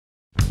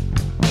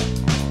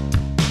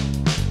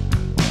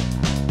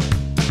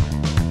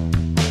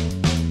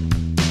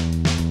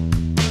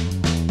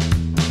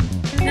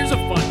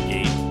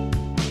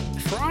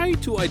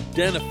to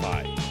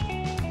identify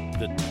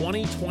the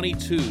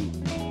 2022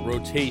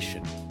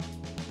 rotation,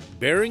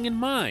 bearing in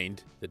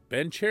mind that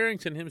Ben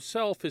Cherington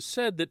himself has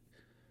said that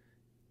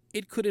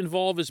it could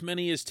involve as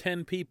many as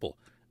 10 people.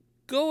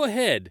 Go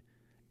ahead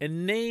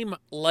and name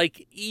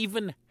like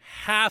even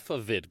half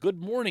of it.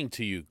 Good morning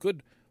to you.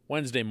 Good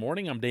Wednesday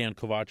morning. I'm Dan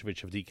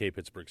Kovacevic of DK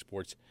Pittsburgh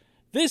Sports.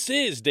 This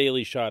is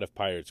Daily Shot of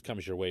Pirates.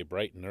 Comes your way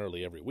bright and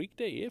early every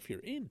weekday if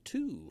you're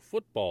into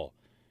football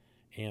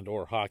and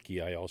or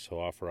hockey. I also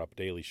offer up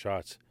daily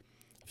shots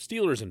of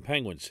Steelers and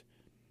Penguins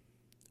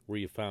where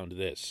you found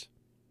this.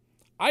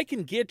 I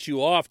can get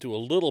you off to a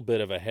little bit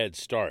of a head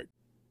start,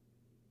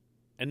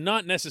 and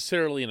not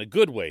necessarily in a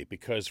good way,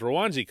 because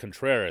Roansy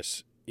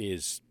Contreras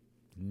is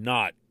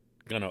not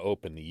going to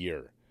open the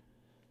year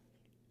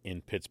in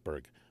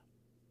Pittsburgh,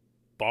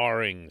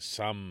 barring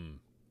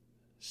some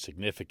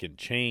significant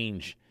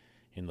change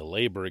in the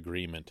labor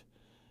agreement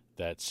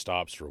that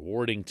stops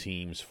rewarding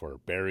teams for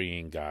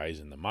burying guys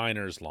in the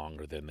minors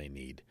longer than they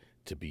need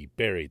to be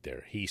buried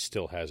there. He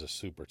still has a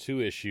Super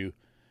 2 issue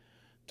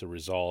to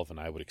resolve, and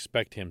I would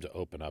expect him to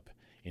open up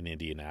in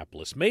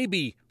Indianapolis,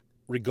 maybe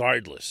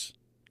regardless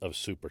of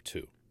Super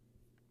 2.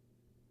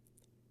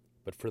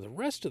 But for the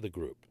rest of the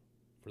group,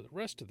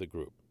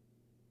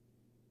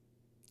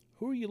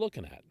 who are you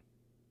looking at?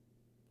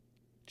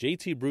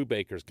 JT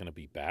Brubaker's going to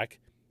be back.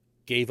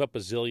 Gave up a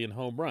zillion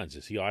home runs.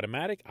 Is he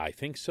automatic? I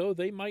think so.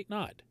 They might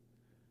not.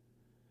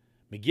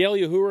 Miguel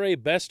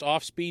Yajure, best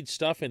off-speed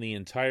stuff in the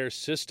entire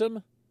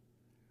system.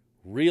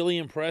 Really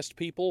impressed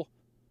people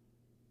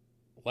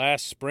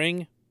last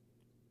spring.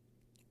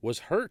 Was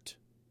hurt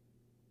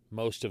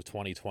most of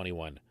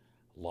 2021.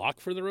 Lock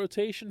for the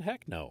rotation?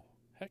 Heck no.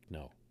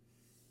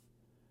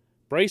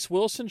 Bryce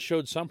Wilson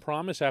showed some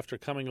promise after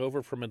coming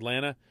over from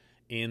Atlanta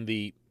in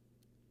the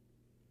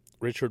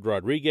Richard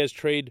Rodriguez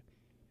trade.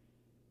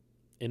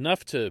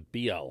 Enough to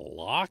be a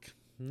lock?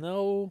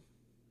 No,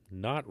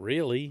 not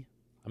really.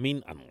 I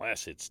mean,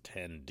 unless it's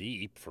 10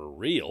 deep for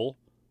real.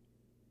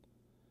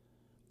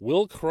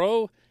 Will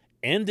Crowe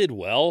ended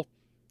well.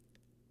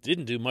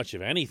 Didn't do much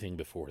of anything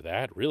before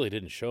that. Really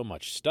didn't show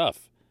much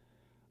stuff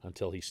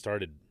until he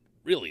started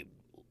really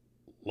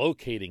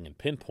locating and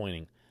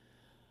pinpointing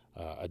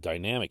a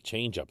dynamic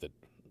changeup that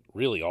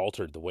really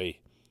altered the way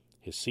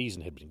his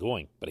season had been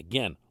going. But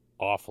again,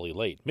 awfully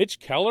late. Mitch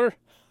Keller,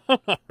 I'm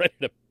not ready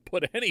to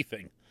put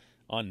anything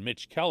on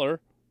Mitch Keller.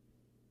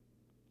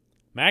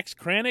 Max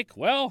Kranick,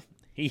 well,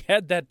 he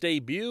had that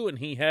debut and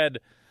he had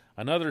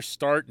another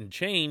start and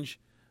change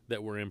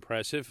that were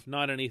impressive.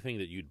 Not anything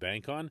that you'd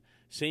bank on.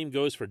 Same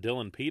goes for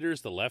Dylan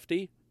Peters, the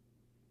lefty.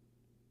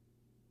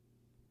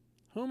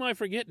 Who am I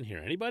forgetting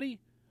here? Anybody?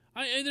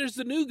 There's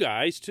the new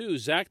guys, too.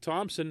 Zach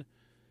Thompson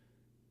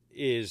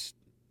is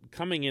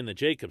coming in the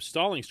Jacob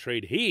Stallings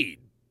trade. He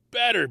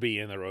better be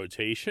in the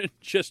rotation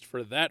just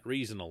for that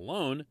reason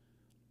alone.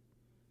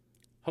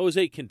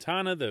 Jose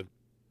Quintana, the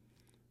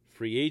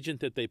free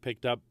agent that they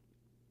picked up,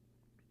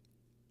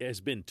 has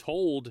been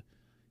told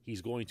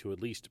he's going to at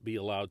least be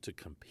allowed to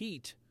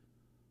compete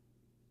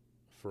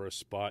for a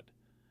spot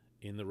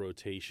in the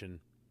rotation.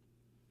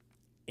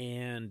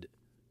 And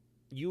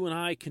you and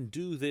I can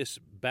do this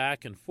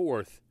back and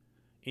forth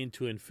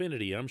into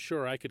infinity. I'm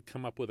sure I could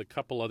come up with a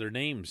couple other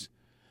names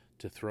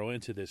to throw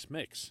into this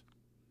mix.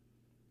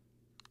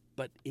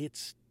 But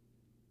it's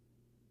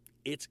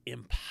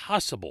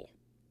impossible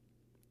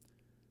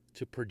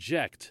to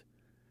project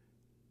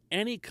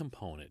any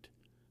component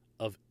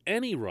of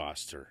any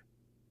roster,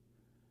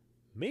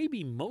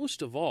 maybe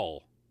most of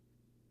all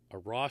a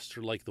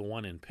roster like the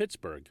one in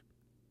Pittsburgh,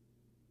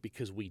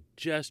 because we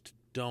just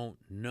don't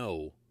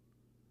know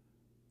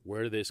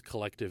where this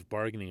collective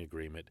bargaining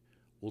agreement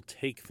will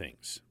take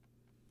things.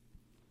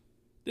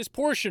 This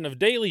portion of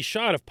Daily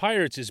Shot of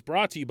Pirates is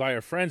brought to you by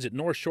our friends at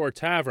North Shore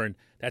Tavern.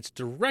 That's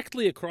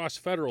directly across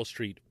Federal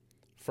Street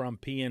from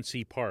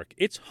PNC Park.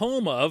 It's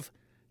home of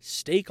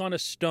Steak on a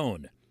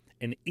Stone,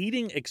 an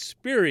eating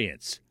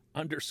experience,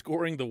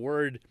 underscoring the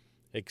word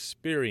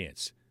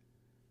experience.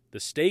 The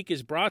steak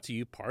is brought to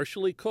you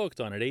partially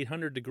cooked on an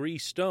 800-degree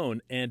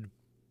stone, and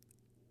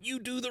you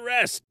do the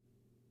rest.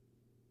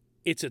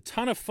 It's a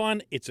ton of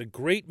fun, it's a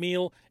great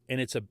meal,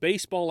 and it's a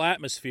baseball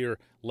atmosphere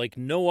like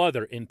no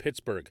other in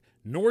Pittsburgh.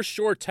 North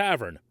Shore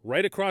Tavern,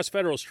 right across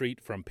Federal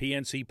Street from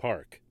PNC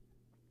Park.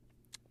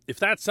 If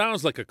that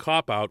sounds like a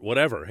cop-out,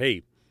 whatever,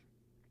 hey,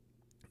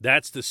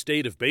 that's the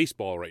state of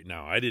baseball right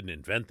now. I didn't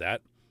invent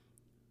that.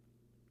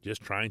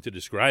 Just trying to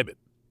describe it.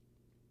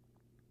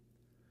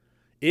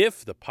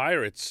 If the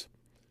Pirates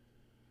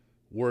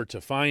were to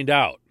find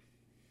out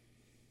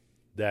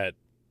that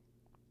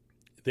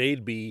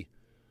they'd be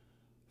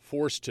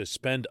forced to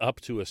spend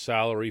up to a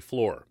salary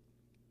floor,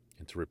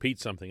 and to repeat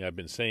something I've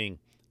been saying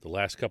the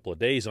last couple of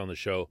days on the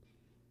show,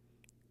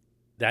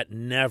 that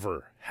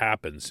never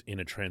happens in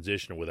a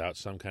transition without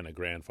some kind of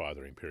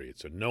grandfathering period.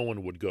 So no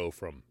one would go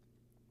from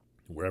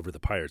wherever the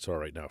Pirates are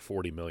right now,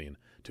 $40 million,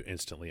 to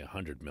instantly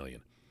 $100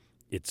 million.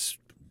 It's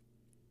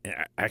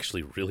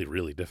actually really,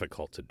 really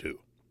difficult to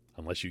do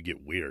unless you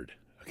get weird,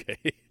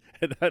 okay?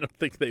 And I don't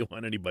think they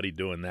want anybody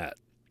doing that.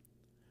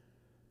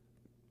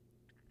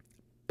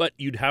 But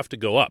you'd have to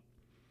go up.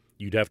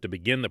 You'd have to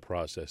begin the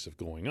process of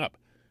going up.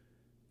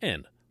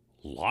 And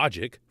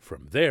logic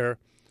from there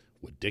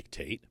would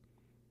dictate,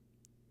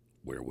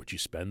 where would you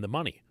spend the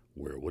money?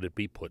 Where would it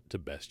be put to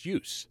best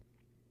use?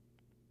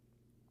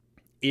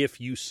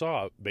 If you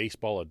saw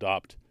baseball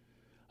adopt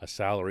a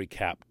salary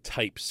cap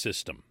type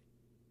system,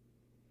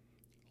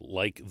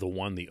 like the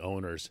one the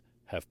owners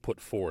have put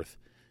forth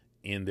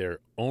in their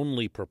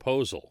only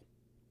proposal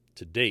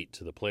to date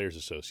to the Players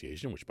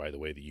Association, which, by the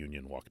way, the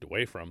union walked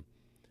away from,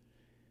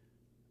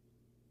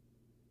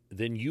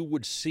 then you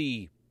would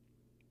see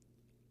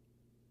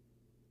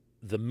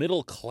the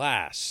middle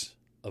class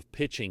of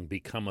pitching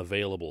become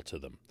available to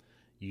them.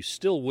 You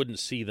still wouldn't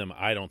see them,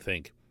 I don't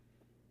think,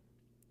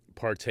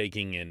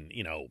 partaking in,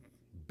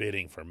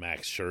 bidding for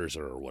Max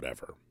Scherzer or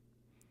whatever.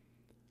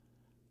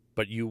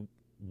 But you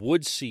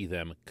would see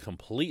them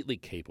completely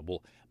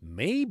capable,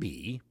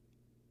 maybe,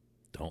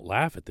 don't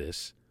laugh at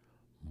this,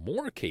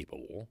 more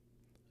capable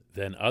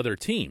than other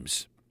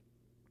teams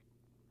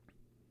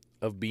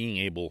of being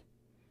able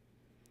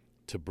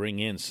to bring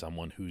in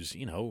someone who's,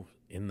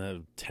 in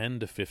the $10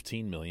 to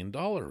 $15 million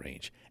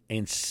range.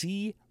 And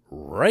see,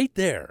 right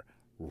there,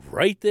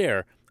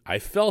 I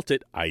felt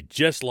it. I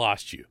just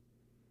lost you.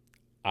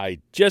 I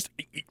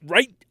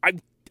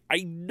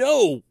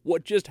know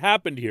what just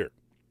happened here.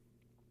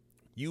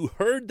 You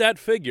heard that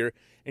figure,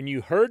 and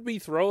you heard me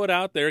throw it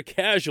out there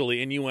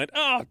casually, and you went,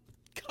 oh,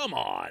 come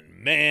on,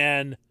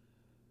 man.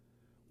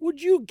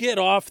 Would you get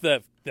off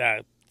that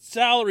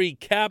salary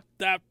cap,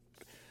 that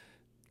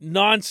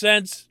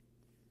nonsense?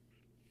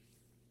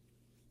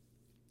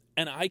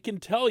 And I can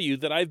tell you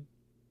that I've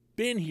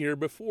been here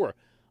before.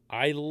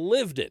 I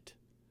lived it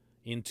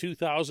in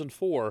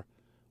 2004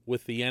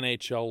 with the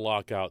NHL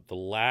lockout, the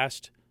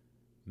last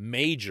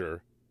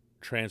major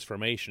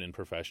transformation in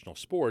professional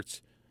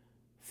sports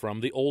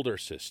from the older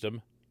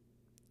system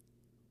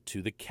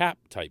to the cap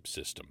type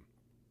system.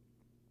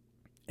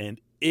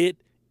 And it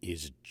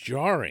is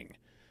jarring.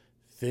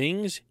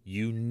 Things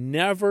you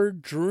never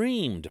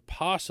dreamed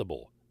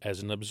possible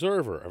as an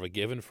observer of a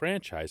given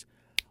franchise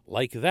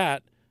like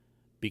that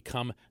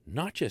become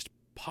not just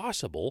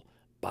possible,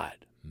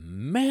 but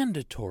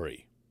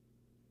mandatory.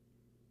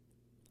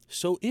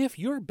 So if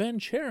you're Ben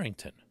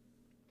Cherington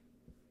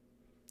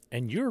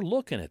and you're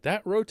looking at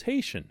that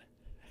rotation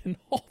and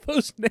all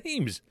those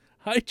names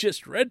I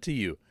just read to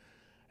you,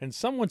 and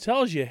someone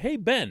tells you, hey,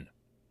 Ben,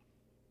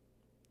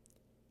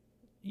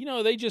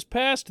 they just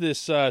passed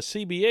this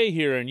CBA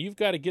here, and you've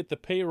got to get the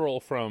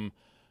payroll from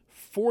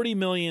 $40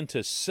 million to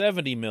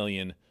 $70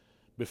 million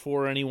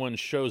before anyone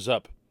shows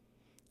up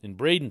in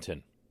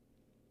Bradenton.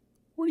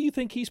 Where do you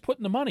think he's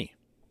putting the money?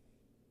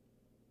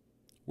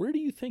 Where do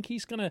you think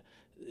he's going to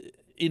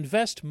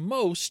invest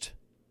most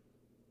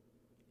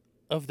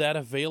of that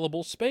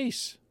available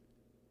space?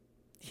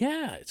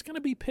 Yeah, it's going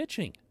to be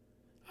pitching.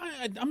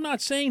 I'm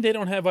not saying they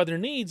don't have other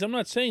needs. I'm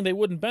not saying they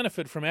wouldn't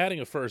benefit from adding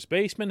a first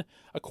baseman,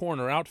 a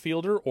corner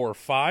outfielder, or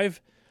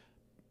 5.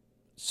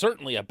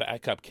 Certainly a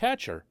backup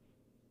catcher.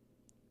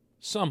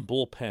 Some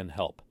bullpen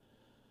help.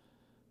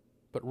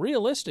 But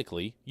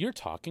realistically, you're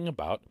talking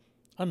about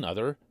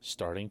another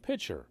starting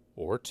pitcher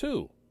or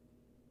 2.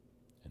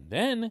 And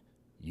then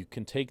you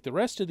can take the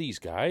rest of these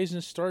guys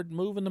and start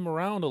moving them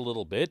around a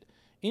little bit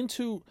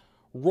into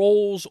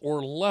roles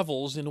or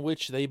levels in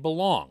which they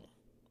belong.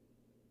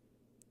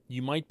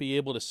 You might be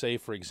able to say,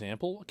 for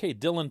example, okay,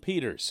 Dylan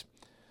Peters,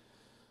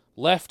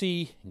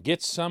 lefty,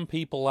 gets some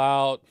people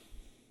out,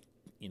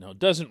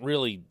 doesn't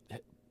really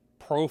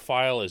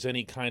profile as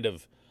any kind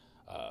of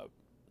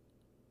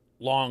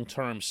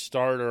long-term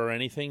starter or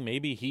anything.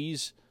 Maybe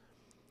he's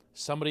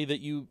somebody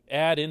that you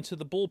add into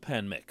the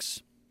bullpen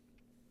mix.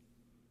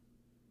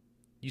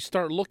 You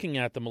start looking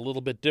at them a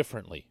little bit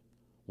differently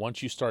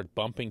once you start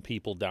bumping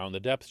people down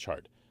the depth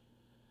chart.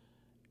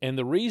 And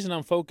the reason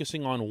I'm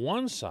focusing on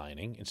one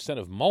signing instead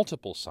of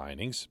multiple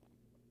signings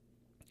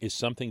is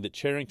something that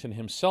Cherington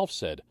himself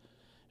said,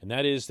 and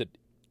that is that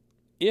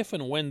if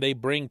and when they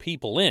bring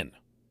people in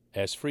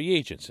as free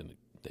agents, and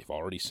they've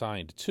already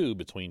signed 2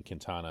 between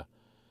Quintana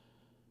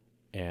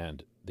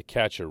and the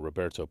catcher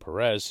Roberto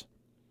Perez,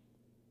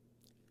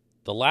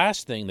 the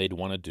last thing they'd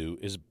want to do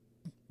is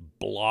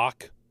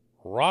block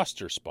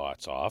roster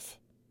spots off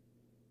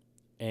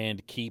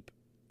and keep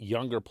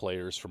younger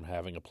players from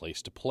having a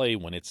place to play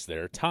when it's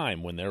their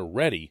time, when they're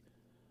ready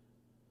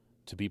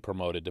to be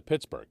promoted to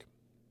Pittsburgh.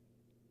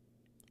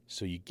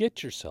 So you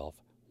get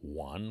yourself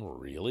one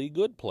really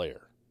good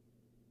player,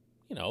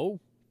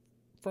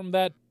 from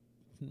that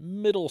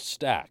middle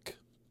stack,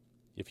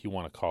 if you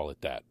want to call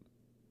it that.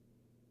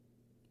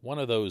 One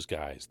of those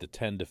guys, the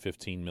 10 to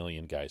 15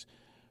 million guys.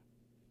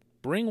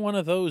 Bring one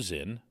of those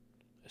in,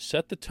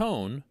 set the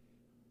tone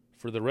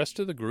for the rest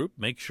of the group,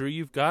 make sure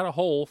you've got a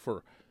hole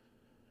for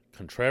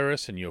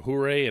Contreras and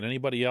Yajure and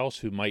anybody else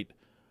who might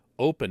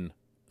open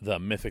the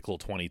mythical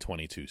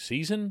 2022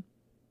 season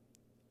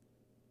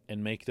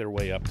and make their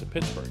way up to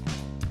Pittsburgh.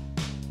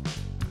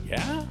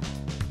 Yeah?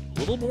 A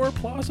little more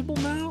plausible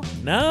now?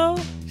 No?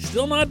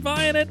 Still not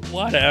buying it?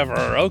 Whatever.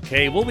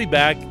 Okay, we'll be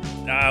back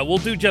We'll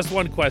do just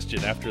one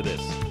question after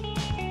this.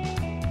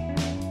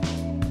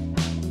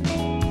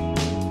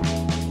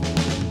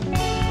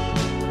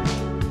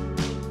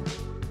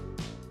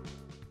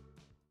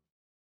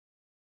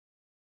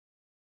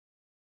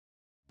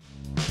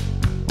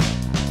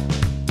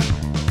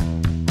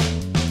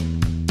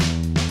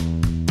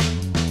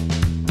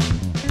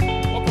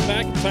 Welcome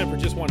back. It's time for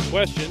just one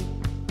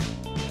question.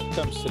 That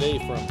comes today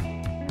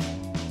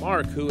from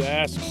Mark, who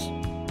asks,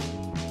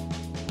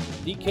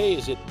 DK,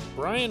 is it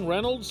Bryan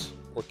Reynolds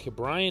or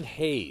Ke'Bryan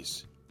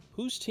Hayes?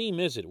 Whose team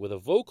is it? With a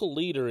vocal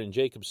leader in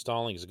Jacob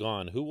Stallings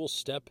gone, who will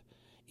step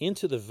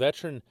into the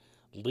veteran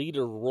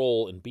leader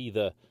role and be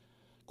the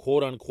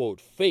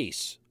quote-unquote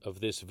face of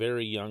this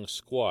very young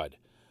squad?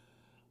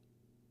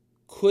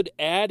 Could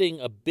adding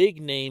a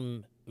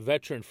big-name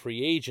veteran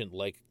free agent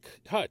like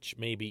Kutch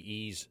maybe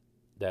ease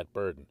that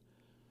burden?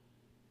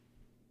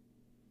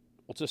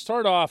 Well, to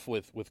start off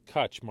with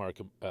Kutch, Mark,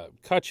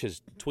 Kutch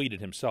has tweeted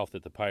himself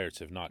that the Pirates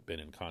have not been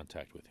in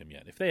contact with him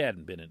yet. If they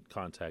hadn't been in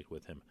contact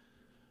with him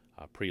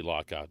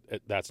pre-lockout,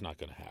 that's not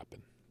going to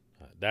happen.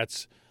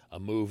 That's a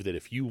move that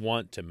if you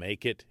want to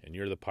make it and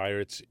you're the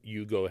Pirates,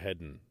 you go ahead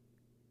and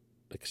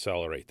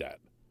accelerate that.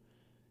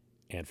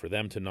 And for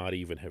them to not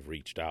even have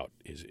reached out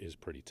is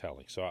pretty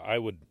telling. So I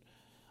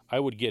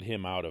would get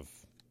him out of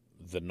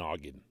the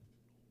noggin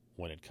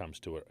when it comes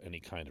to any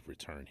kind of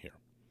return here.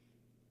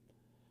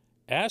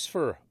 As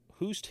for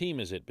whose team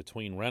is it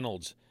between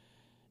Reynolds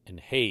and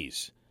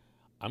Hayes,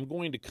 I'm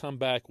going to come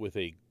back with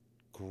a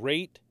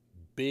great,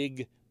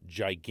 big,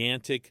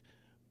 gigantic,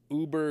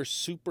 uber,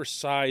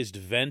 supersized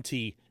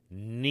venti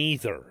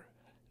neither.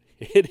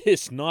 It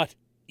is not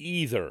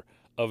either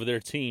of their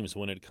teams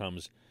when it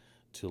comes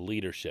to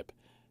leadership.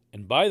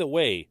 And by the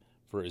way,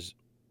 for as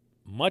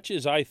much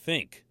as I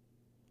think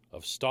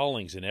of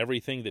Stallings and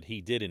everything that he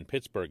did in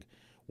Pittsburgh,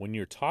 when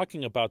you're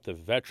talking about the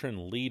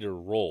veteran leader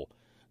role,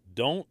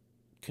 don't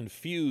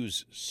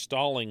confuse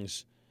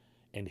Stallings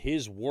and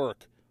his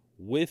work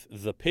with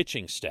the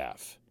pitching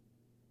staff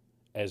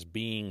as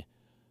being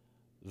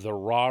the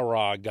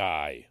rah-rah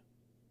guy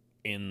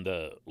in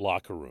the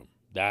locker room.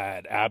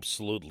 That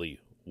absolutely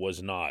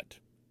was not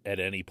at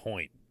any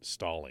point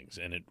Stallings,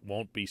 and it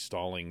won't be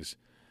Stallings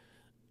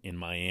in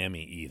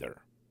Miami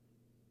either.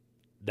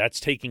 That's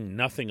taking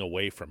nothing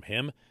away from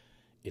him.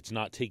 It's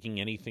not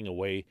taking anything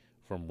away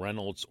from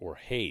Reynolds or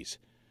Hayes.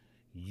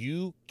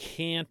 You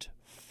can't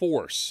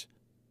force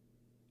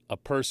a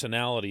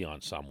personality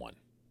on someone.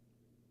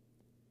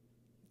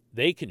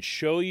 They can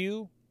show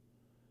you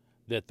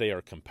that they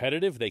are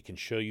competitive. They can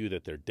show you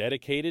that they're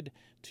dedicated.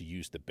 To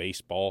use the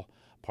baseball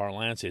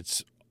parlance,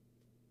 it's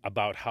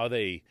about how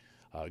they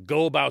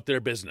go about their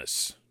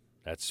business.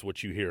 That's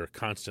what you hear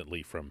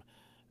constantly from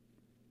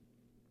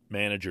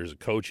managers,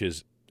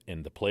 coaches,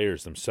 and the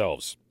players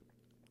themselves.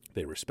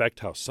 They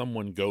respect how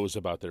someone goes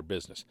about their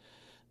business.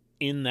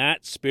 In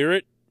that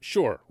spirit,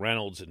 sure,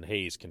 Reynolds and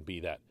Hayes can be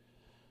that.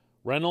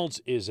 Reynolds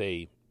is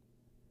a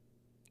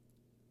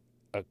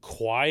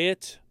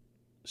quiet,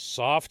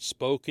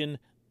 soft-spoken,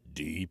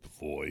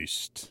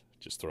 deep-voiced,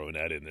 just throwing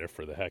that in there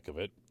for the heck of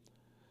it,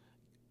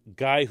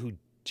 guy who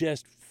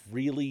just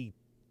really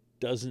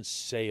doesn't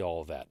say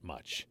all that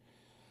much.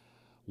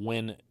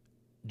 When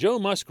Joe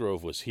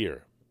Musgrove was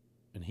here,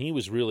 and he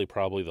was really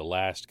probably the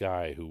last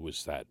guy who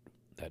was that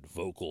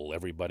vocal,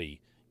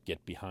 everybody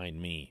get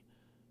behind me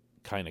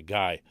kind of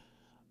guy,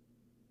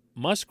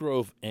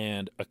 Musgrove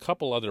and a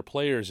couple other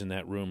players in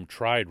that room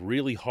tried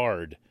really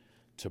hard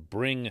to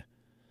bring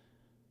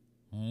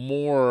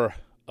more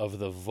of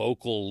the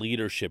vocal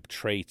leadership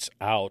traits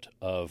out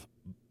of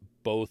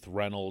both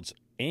Reynolds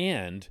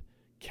and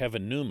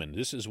Kevin Newman.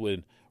 This is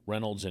when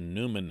Reynolds and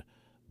Newman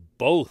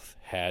both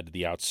had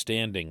the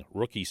outstanding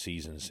rookie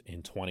seasons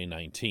in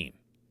 2019.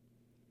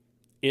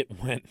 It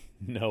went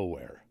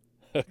nowhere,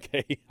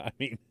 okay? I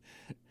mean,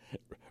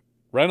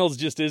 Reynolds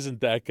just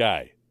isn't that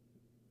guy.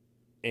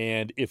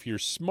 And if you're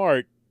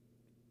smart,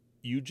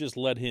 you just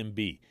let him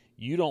be.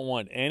 You don't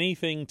want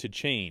anything to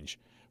change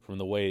from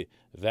the way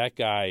that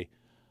guy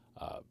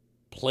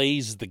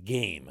plays the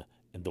game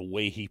and the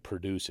way he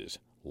produces.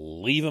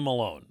 Leave him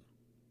alone.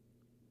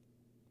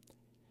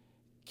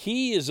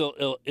 Key is a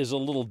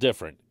little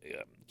different.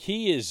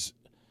 Key is,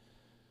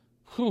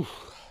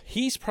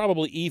 he's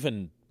probably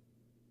even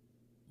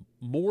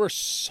more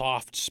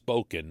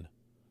soft-spoken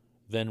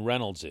than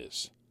Reynolds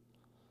is.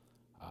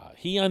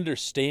 He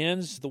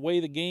understands the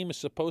way the game is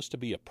supposed to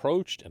be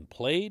approached and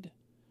played,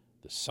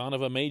 the son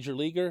of a major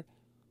leaguer,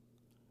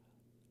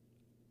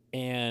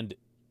 and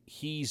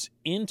he's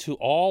into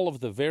all of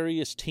the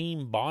various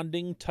team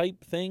bonding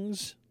type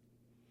things,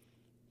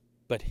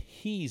 but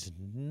he's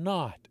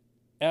not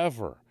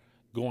ever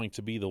going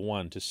to be the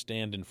one to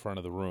stand in front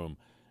of the room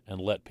and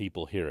let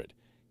people hear it.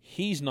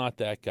 He's not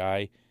that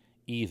guy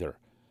either.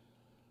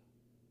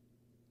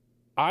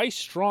 I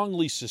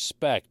strongly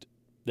suspect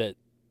that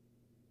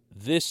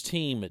this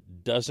team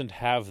doesn't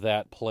have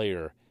that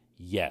player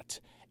yet.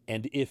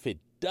 And if it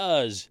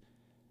does,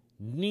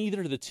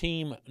 neither the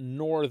team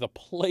nor the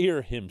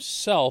player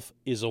himself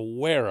is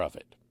aware of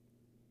it.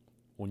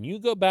 when you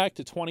go back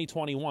to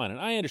 2021, and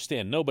I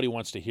understand nobody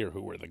wants to hear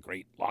who were the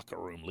great locker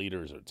room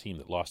leaders or a team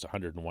that lost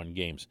 101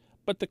 games,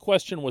 but the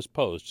question was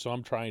posed, so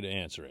I'm trying to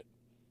answer it.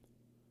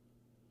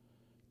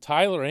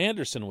 Tyler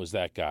Anderson was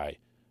that guy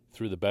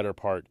through the better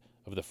part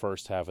of the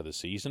first half of the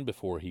season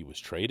before he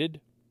was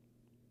traded.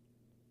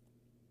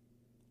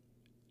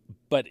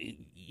 But,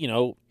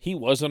 he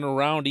wasn't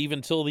around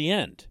even till the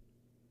end.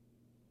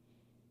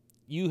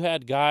 You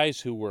had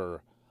guys who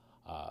were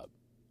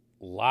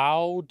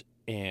loud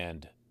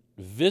and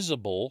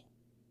visible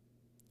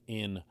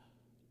in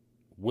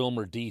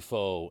Wilmer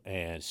Defoe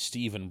and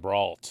Steven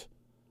Brault.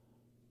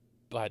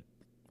 But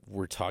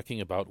we're talking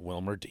about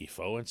Wilmer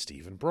Defoe and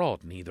Steven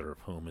Brault, neither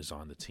of whom is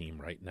on the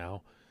team right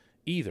now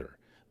either.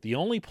 The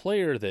only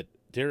player that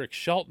Derek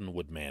Shelton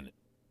would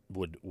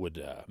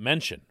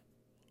mention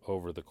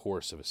over the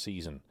course of a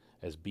season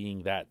as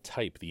being that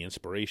type, the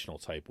inspirational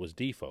type, was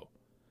Defoe.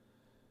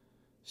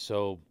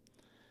 So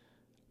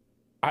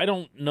I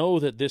don't know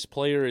that this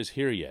player is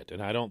here yet,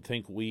 and I don't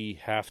think we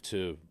have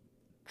to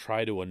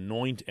try to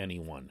anoint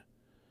anyone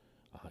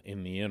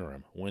in the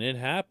interim. When it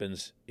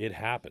happens, it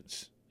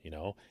happens.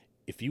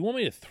 If you want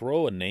me to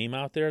throw a name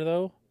out there,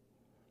 though,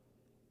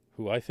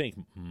 who I think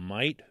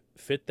might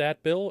fit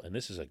that bill, and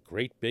this is a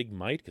great big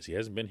might because he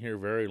hasn't been here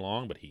very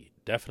long, but he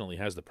definitely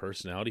has the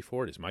personality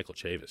for it, is Michael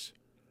Chavis.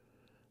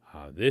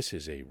 This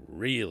is a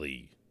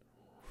really,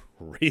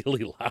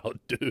 really loud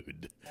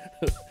dude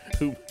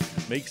who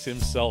makes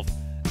himself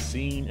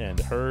seen and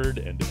heard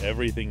and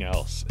everything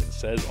else and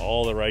says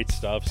all the right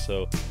stuff.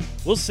 So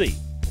we'll see.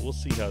 We'll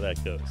see how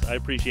that goes. I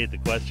appreciate the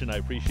question. I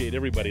appreciate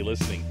everybody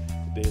listening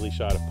to Daily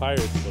Shot of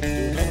Pirates. Let's do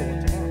another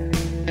one tomorrow.